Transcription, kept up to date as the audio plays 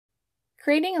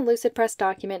Creating a Lucidpress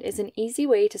document is an easy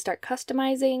way to start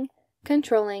customizing,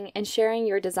 controlling, and sharing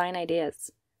your design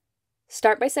ideas.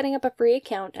 Start by setting up a free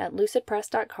account at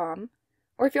lucidpress.com,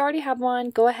 or if you already have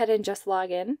one, go ahead and just log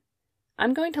in.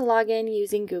 I'm going to log in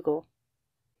using Google.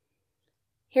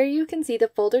 Here you can see the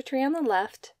folder tree on the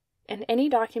left and any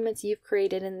documents you've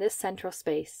created in this central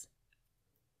space.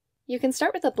 You can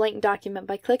start with a blank document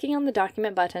by clicking on the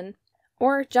document button,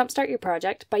 or jumpstart your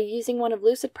project by using one of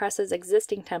Lucidpress's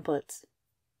existing templates.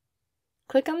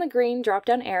 Click on the green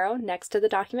drop-down arrow next to the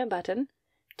document button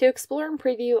to explore and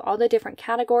preview all the different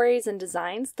categories and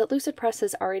designs that Lucidpress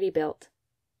has already built.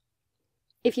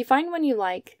 If you find one you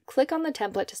like, click on the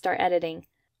template to start editing.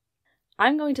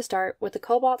 I'm going to start with the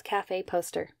Cobalt Cafe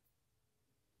poster.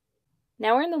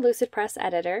 Now we're in the Lucidpress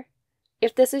editor.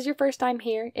 If this is your first time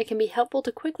here, it can be helpful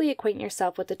to quickly acquaint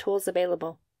yourself with the tools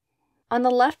available. On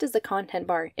the left is the content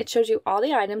bar. It shows you all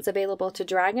the items available to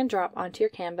drag and drop onto your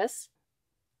canvas.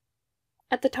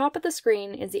 At the top of the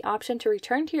screen is the option to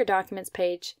return to your Documents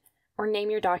page or name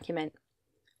your document.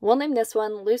 We'll name this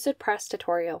one Lucidpress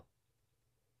Tutorial.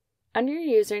 Under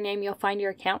your username, you'll find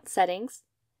your account settings,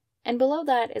 and below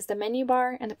that is the menu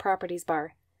bar and the properties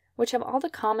bar, which have all the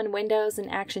common windows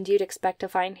and actions you'd expect to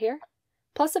find here,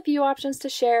 plus a few options to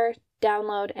share,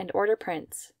 download, and order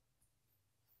prints.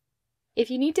 If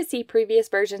you need to see previous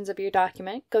versions of your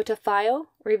document, go to File,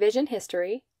 Revision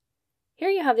History. Here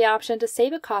you have the option to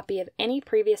save a copy of any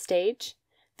previous stage.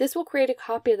 This will create a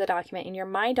copy of the document in your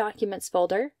My Documents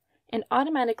folder and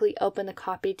automatically open the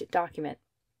copied document.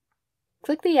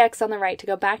 Click the X on the right to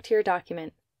go back to your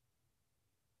document.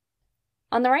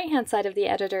 On the right-hand side of the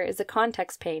editor is the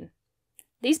Context pane.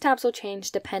 These tabs will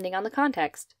change depending on the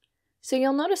context, so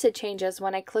you'll notice it changes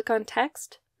when I click on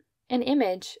text, an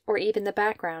image, or even the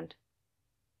background.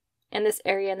 And this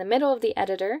area in the middle of the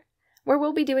editor, where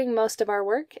we'll be doing most of our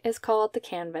work, is called the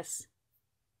canvas.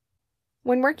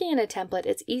 When working in a template,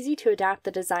 it's easy to adapt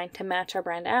the design to match our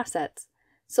brand assets,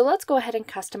 so let's go ahead and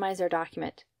customize our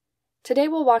document. Today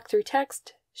we'll walk through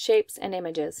text, shapes, and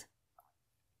images.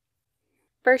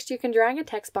 First, you can drag a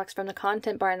text box from the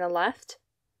content bar on the left,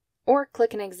 or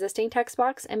click an existing text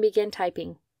box and begin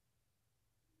typing.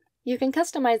 You can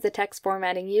customize the text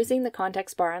formatting using the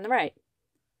context bar on the right.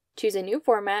 Choose a new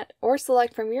format or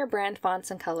select from your brand fonts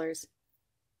and colors.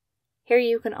 Here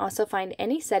you can also find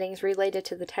any settings related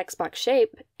to the text box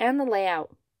shape and the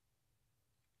layout.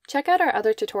 Check out our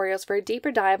other tutorials for a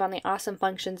deeper dive on the awesome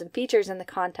functions and features in the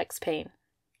context pane,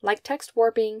 like text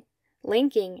warping,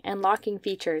 linking, and locking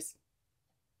features.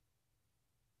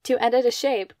 To edit a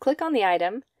shape, click on the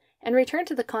item and return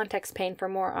to the context pane for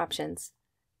more options.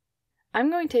 I'm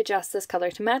going to adjust this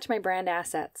color to match my brand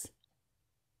assets.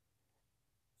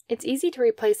 It's easy to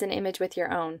replace an image with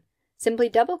your own. Simply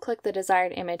double-click the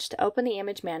desired image to open the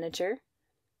Image Manager,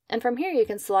 and from here you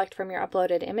can select from your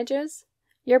uploaded images,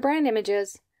 your brand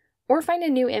images, or find a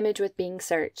new image with Bing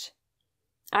Search.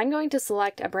 I'm going to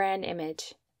select a brand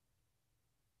image.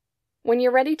 When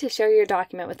you're ready to share your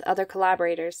document with other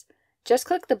collaborators, just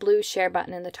click the blue Share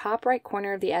button in the top right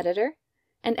corner of the editor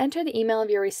and enter the email of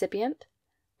your recipient,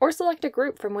 or select a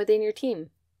group from within your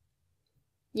team.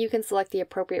 You can select the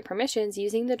appropriate permissions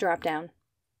using the drop-down.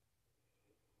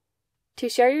 To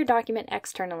share your document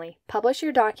externally, publish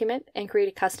your document and create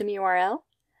a custom URL,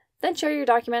 then share your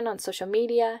document on social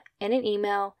media, in an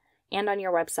email, and on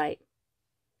your website.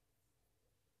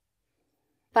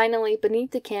 Finally,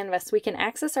 beneath the canvas, we can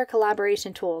access our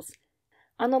collaboration tools.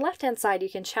 On the left-hand side, you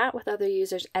can chat with other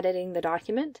users editing the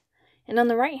document, and on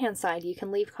the right-hand side, you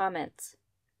can leave comments.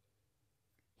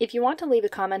 If you want to leave a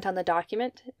comment on the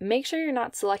document, make sure you're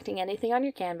not selecting anything on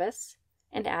your canvas,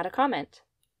 and add a comment.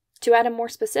 To add a more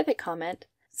specific comment,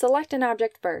 select an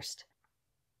object first.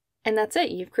 And that's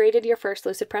it, you've created your first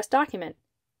Lucidpress document.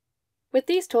 With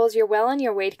these tools, you're well on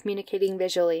your way to communicating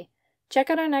visually.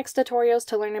 Check out our next tutorials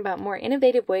to learn about more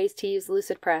innovative ways to use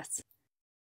Lucidpress.